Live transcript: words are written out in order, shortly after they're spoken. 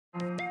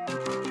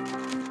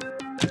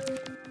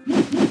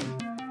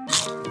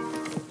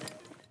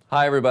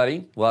Hi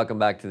everybody, welcome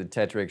back to the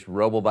TETRIX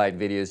RoboByte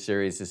video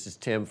series. This is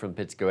Tim from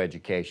Pitsco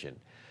Education.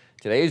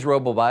 Today's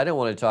RoboByte, I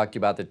want to talk to you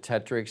about the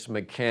TETRIX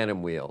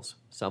Mecanum Wheels.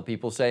 Some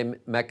people say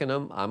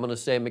Mecanum, I'm going to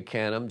say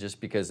Mecanum just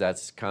because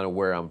that's kind of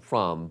where I'm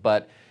from,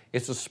 but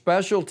it's a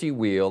specialty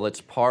wheel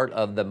that's part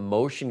of the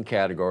motion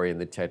category in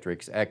the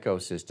TETRIX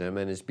ecosystem,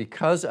 and it's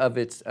because of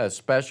its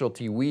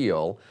specialty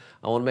wheel,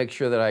 I want to make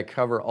sure that I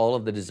cover all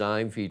of the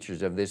design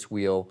features of this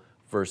wheel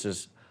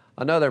versus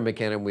another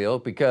Mecanum wheel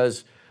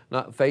because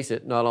face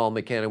it, not all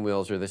Mecanum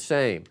wheels are the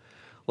same.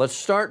 Let's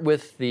start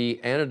with the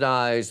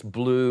anodized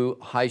blue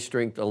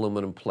high-strength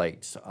aluminum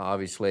plates.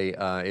 Obviously,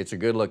 it's a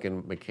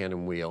good-looking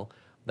Mecanum wheel.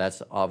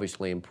 That's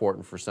obviously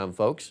important for some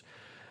folks.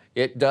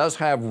 It does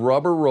have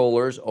rubber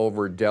rollers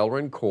over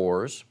Delrin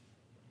cores,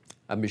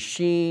 a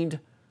machined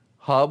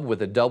hub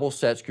with a double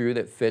set screw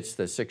that fits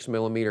the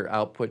 6mm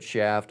output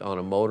shaft on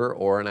a motor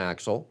or an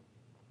axle.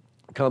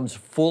 Comes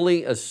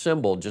fully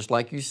assembled, just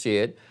like you see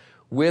it,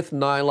 with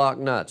nylock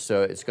nuts,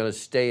 so it's going to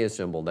stay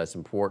assembled. That's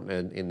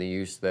important in the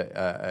use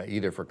that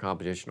either for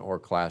competition or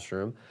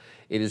classroom.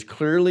 It is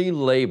clearly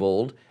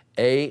labeled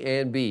A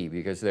and B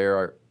because there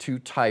are two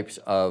types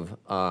of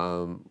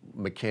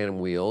Mecanum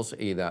wheels,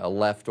 either a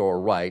left or a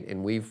right,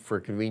 and we've,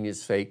 for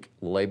convenience sake,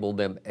 labeled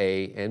them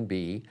A and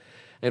B.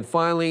 And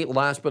finally,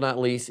 last but not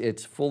least,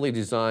 it's fully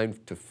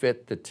designed to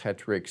fit the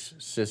TETRIX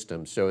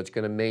system, so it's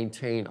going to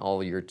maintain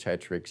all of your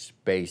TETRIX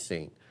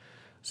spacing.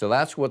 So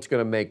that's what's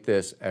going to make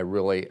this a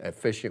really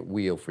efficient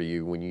wheel for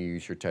you when you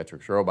use your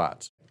TETRIX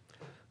robots.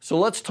 So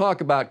let's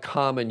talk about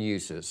common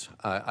uses.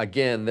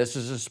 Again, this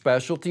is a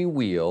specialty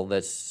wheel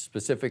that's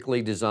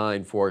specifically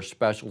designed for a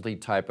specialty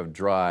type of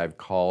drive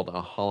called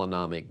a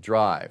holonomic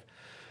drive.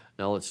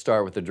 Now let's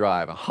start with the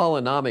drive. A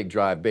holonomic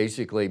drive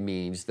basically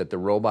means that the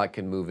robot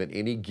can move in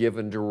any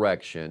given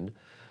direction,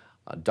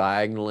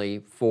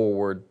 diagonally,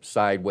 forward,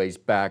 sideways,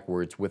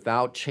 backwards,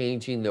 without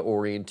changing the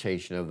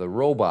orientation of the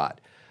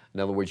robot. In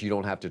other words, you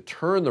don't have to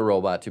turn the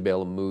robot to be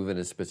able to move in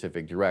a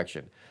specific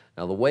direction.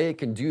 Now, the way it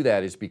can do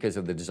that is because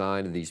of the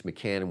design of these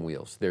Mecanum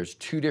wheels. There's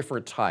two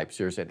different types.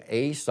 There's an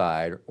A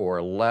side or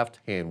a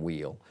left-hand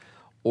wheel,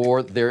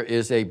 or there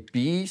is a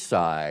B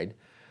side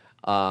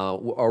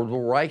or the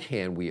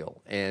right-hand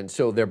wheel. And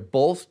so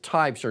both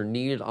types are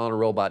needed on a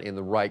robot in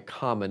the right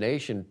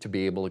combination to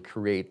be able to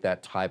create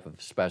that type of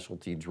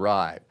specialty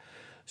drive.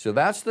 So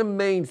that's the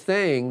main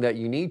thing that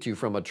you need to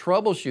from a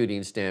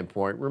troubleshooting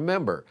standpoint.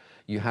 Remember,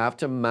 you have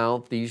to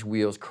mount these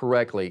wheels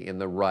correctly in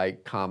the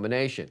right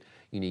combination.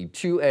 You need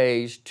two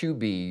A's, two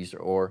B's,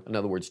 or in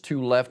other words,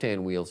 two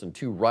left-hand wheels and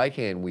two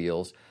right-hand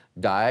wheels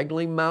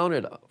diagonally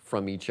mounted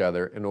from each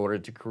other in order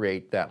to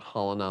create that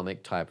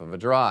holonomic type of a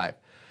drive.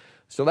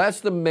 So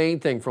that's the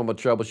main thing from a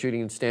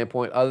troubleshooting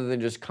standpoint, other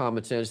than just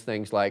common sense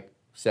things like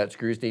set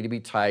screws need to be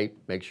tight,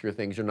 make sure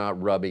things are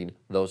not rubbing,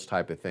 those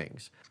type of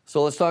things.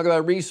 So let's talk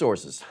about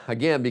resources.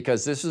 Again,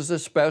 because this is a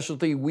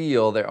specialty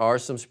wheel, there are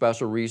some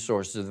special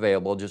resources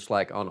available, just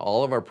like on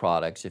all of our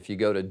products. If you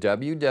go to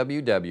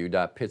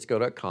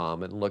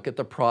www.pitsco.com and look at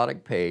the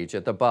product page,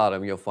 at the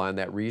bottom you'll find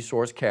that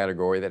resource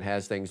category that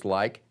has things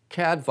like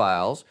CAD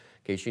files,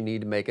 in case you need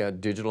to make a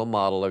digital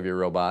model of your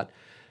robot.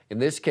 In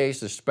this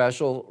case, a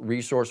special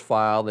resource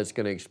file that's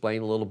going to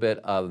explain a little bit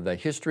of the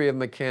history of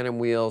Mecanum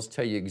wheels,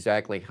 tell you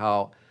exactly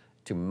how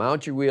to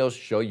mount your wheels,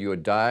 show you a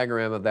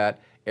diagram of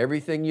that.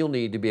 Everything you'll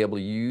need to be able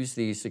to use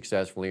these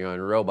successfully on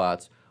your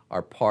robots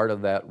are part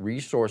of that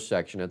resource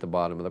section at the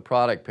bottom of the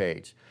product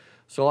page.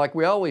 So like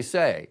we always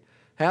say,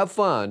 have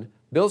fun,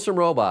 build some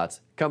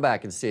robots, come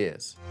back and see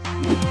us.